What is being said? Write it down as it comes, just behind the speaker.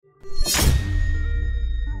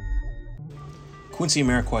Quincy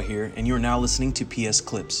Amarikwa here, and you are now listening to PS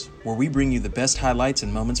Clips, where we bring you the best highlights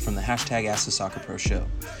and moments from the hashtag Ask the Soccer Pro show.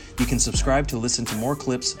 You can subscribe to listen to more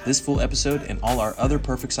clips, this full episode, and all our other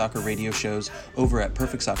Perfect Soccer radio shows over at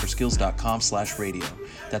perfectsoccerskills.com/radio.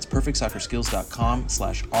 That's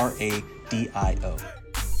perfectsoccerskills.com/RADIO.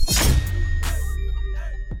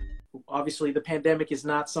 Obviously, the pandemic is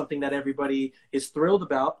not something that everybody is thrilled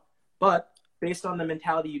about, but based on the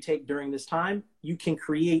mentality you take during this time, you can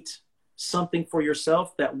create something for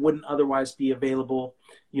yourself that wouldn't otherwise be available,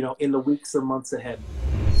 in the weeks or months ahead.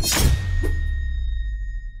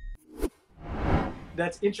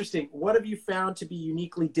 That's interesting. What have you found to be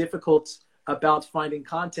uniquely difficult about finding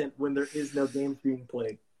content when there is no games being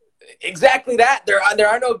played? Exactly that. There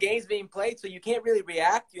are no games being played, so you can't really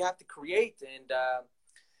react. You have to create. And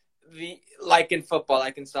like in football,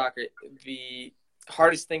 like in soccer, the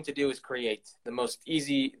hardest thing to do is create. The most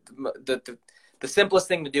easy, the simplest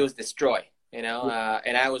thing to do is destroy. And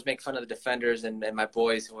I always make fun of the defenders and my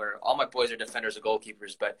boys, all my boys are defenders or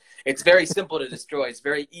goalkeepers. But it's very simple to destroy. It's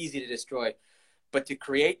very easy to destroy. But to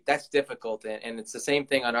create, that's difficult. And it's the same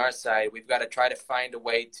thing on our side. We've got to try to find a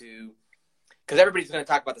way to, because everybody's going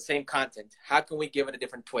to talk about the same content. How can we give it a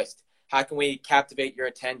different twist? How can we captivate your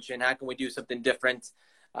attention? How can we do something different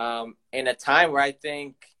in a time where I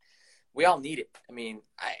think we all need it? I mean,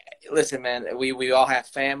 listen, man, we all have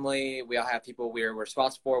family. We all have people we're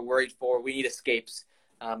responsible for, worried for. We need escapes.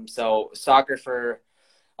 So soccer for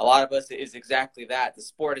a lot of us is exactly that. The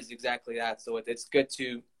sport is exactly that. So it's good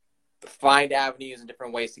to find avenues and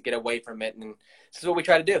different ways to get away from it. And this is what we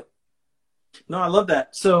try to do. No, I love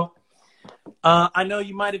that. So I know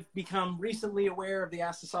you might have become recently aware of the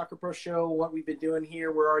Ask the Soccer Pro show, what we've been doing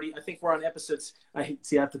here. I think we're on episodes. I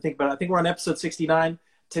have to think about it. I think we're on episode 69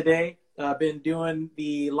 today. Been doing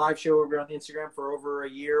the live show over on Instagram for over a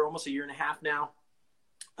year, almost a year and a half now.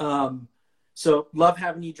 So love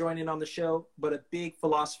having you join in on the show. But a big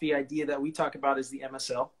philosophy idea that we talk about is the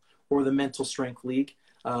MSL, or the Mental Strength League.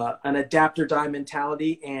 An adapt or die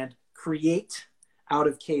mentality, and create out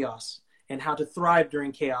of chaos, and how to thrive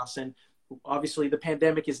during chaos. And obviously the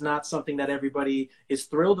pandemic is not something that everybody is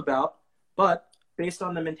thrilled about, but based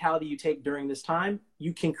on the mentality you take during this time,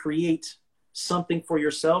 you can create something for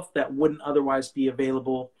yourself that wouldn't otherwise be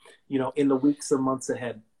available, in the weeks or months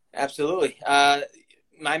ahead. Absolutely.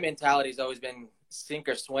 My mentality has always been sink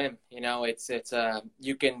or swim. It's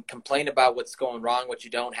you can complain about what's going wrong, what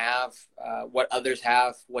you don't have, what others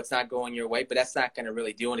have, what's not going your way, but that's not going to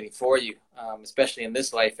really do anything for you, especially in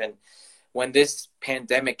this life. And when this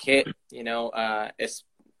pandemic hit, I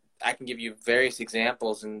can give you various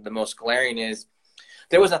examples, and the most glaring is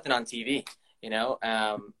there was nothing on TV.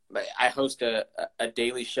 I host a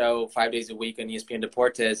daily show 5 days a week on ESPN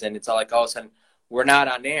Deportes, and it's all like all of a sudden we're not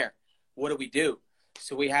on air. What do?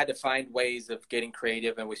 So we had to find ways of getting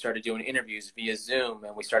creative, and we started doing interviews via Zoom,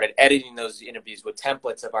 and we started editing those interviews with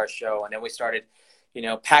templates of our show, and then we started,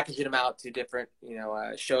 packaging them out to different,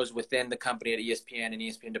 shows within the company at ESPN and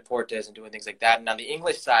ESPN Deportes and doing things like that. And on the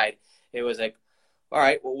English side, it was like, all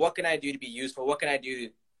right, well, what can I do to be useful? What can I do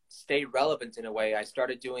to stay relevant in a way? I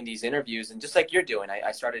started doing these interviews, and just like you're doing,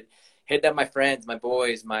 I started hitting up my friends, my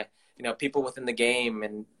boys, my people within the game.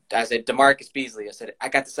 And I said, DeMarcus Beasley, I said, I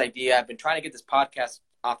got this idea. I've been trying to get this podcast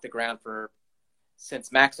off the ground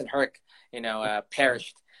since Max and Herc,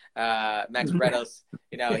 perished. Max Bretos,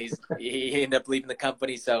 he ended up leaving the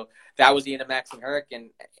company. So that was the end of Max and Herc.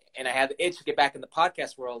 And I had the itch to get back in the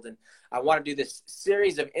podcast world. And I want to do this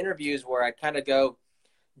series of interviews where I kind of go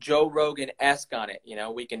Joe Rogan-esque on it.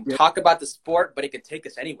 We can talk about the sport, but it could take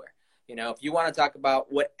us anywhere. If you want to talk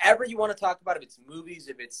about whatever you want to talk about, if it's movies,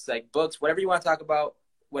 if it's like books, whatever you want to talk about,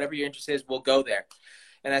 whatever your interest is, we'll go there.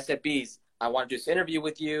 And I said, Bees, I want to do this interview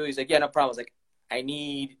with you. He's like, yeah, no problem. I was like, I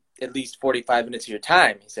need at least 45 minutes of your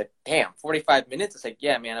time. He said, damn, 45 minutes? I said,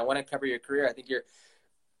 yeah, man, I want to cover your career. I think you're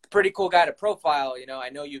a pretty cool guy to profile. I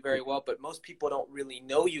know you very well, but most people don't really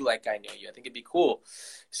know you like I know you. I think it'd be cool.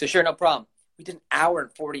 So sure, no problem. We did an hour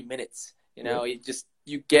and 40 minutes.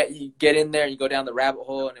 You get in there and you go down the rabbit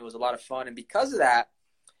hole, and it was a lot of fun. And because of that,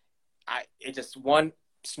 it just one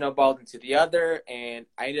snowballed into the other, and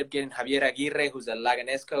I ended up getting Javier Aguirre, who's a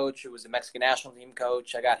Leganés coach, who was a Mexican national team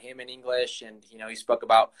coach. I got him in English, and he spoke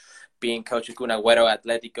about being coach of Kun Agüero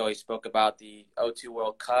Atletico. He spoke about the O2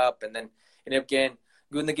 World Cup, and then ended up getting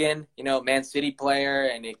Gundogan, Man City player,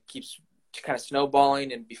 and it keeps kind of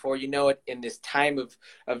snowballing. And before you know it, in this time of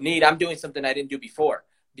need, I'm doing something I didn't do before,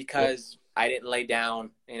 because I didn't lay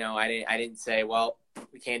down. I didn't say, well,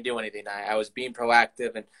 we can't do anything. I was being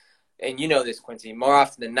proactive, and you know this, Quincy, more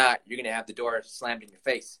often than not, you're going to have the door slammed in your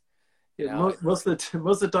face. Yeah, most of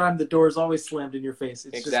the time, the door is always slammed in your face.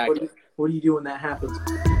 It's exactly. Just What do you do when that happens?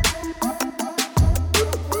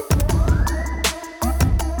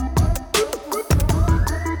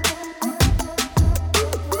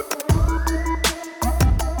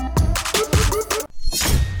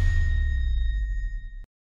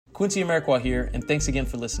 Quincy Amarikwa here, and thanks again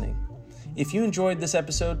for listening. If you enjoyed this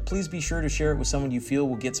episode, please be sure to share it with someone you feel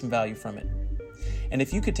will get some value from it. And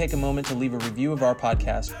if you could take a moment to leave a review of our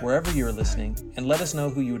podcast wherever you are listening and let us know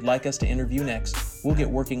who you would like us to interview next, we'll get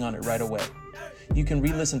working on it right away. You can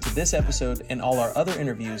re-listen to this episode and all our other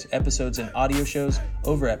interviews, episodes, and audio shows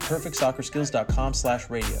over at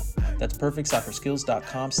perfectsoccerskills.com/radio. That's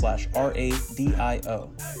perfectsoccerskills.com/RADIO.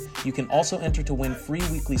 You can also enter to win free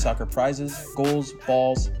weekly soccer prizes, goals,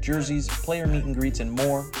 balls, jerseys, player meet and greets, and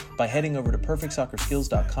more by heading over to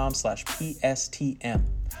perfectsoccerskills.com/PSTM.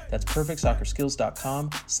 That's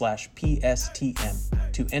perfectsoccerskills.com/PSTM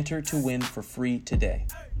to enter to win for free today.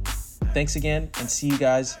 Thanks again, and see you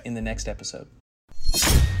guys in the next episode.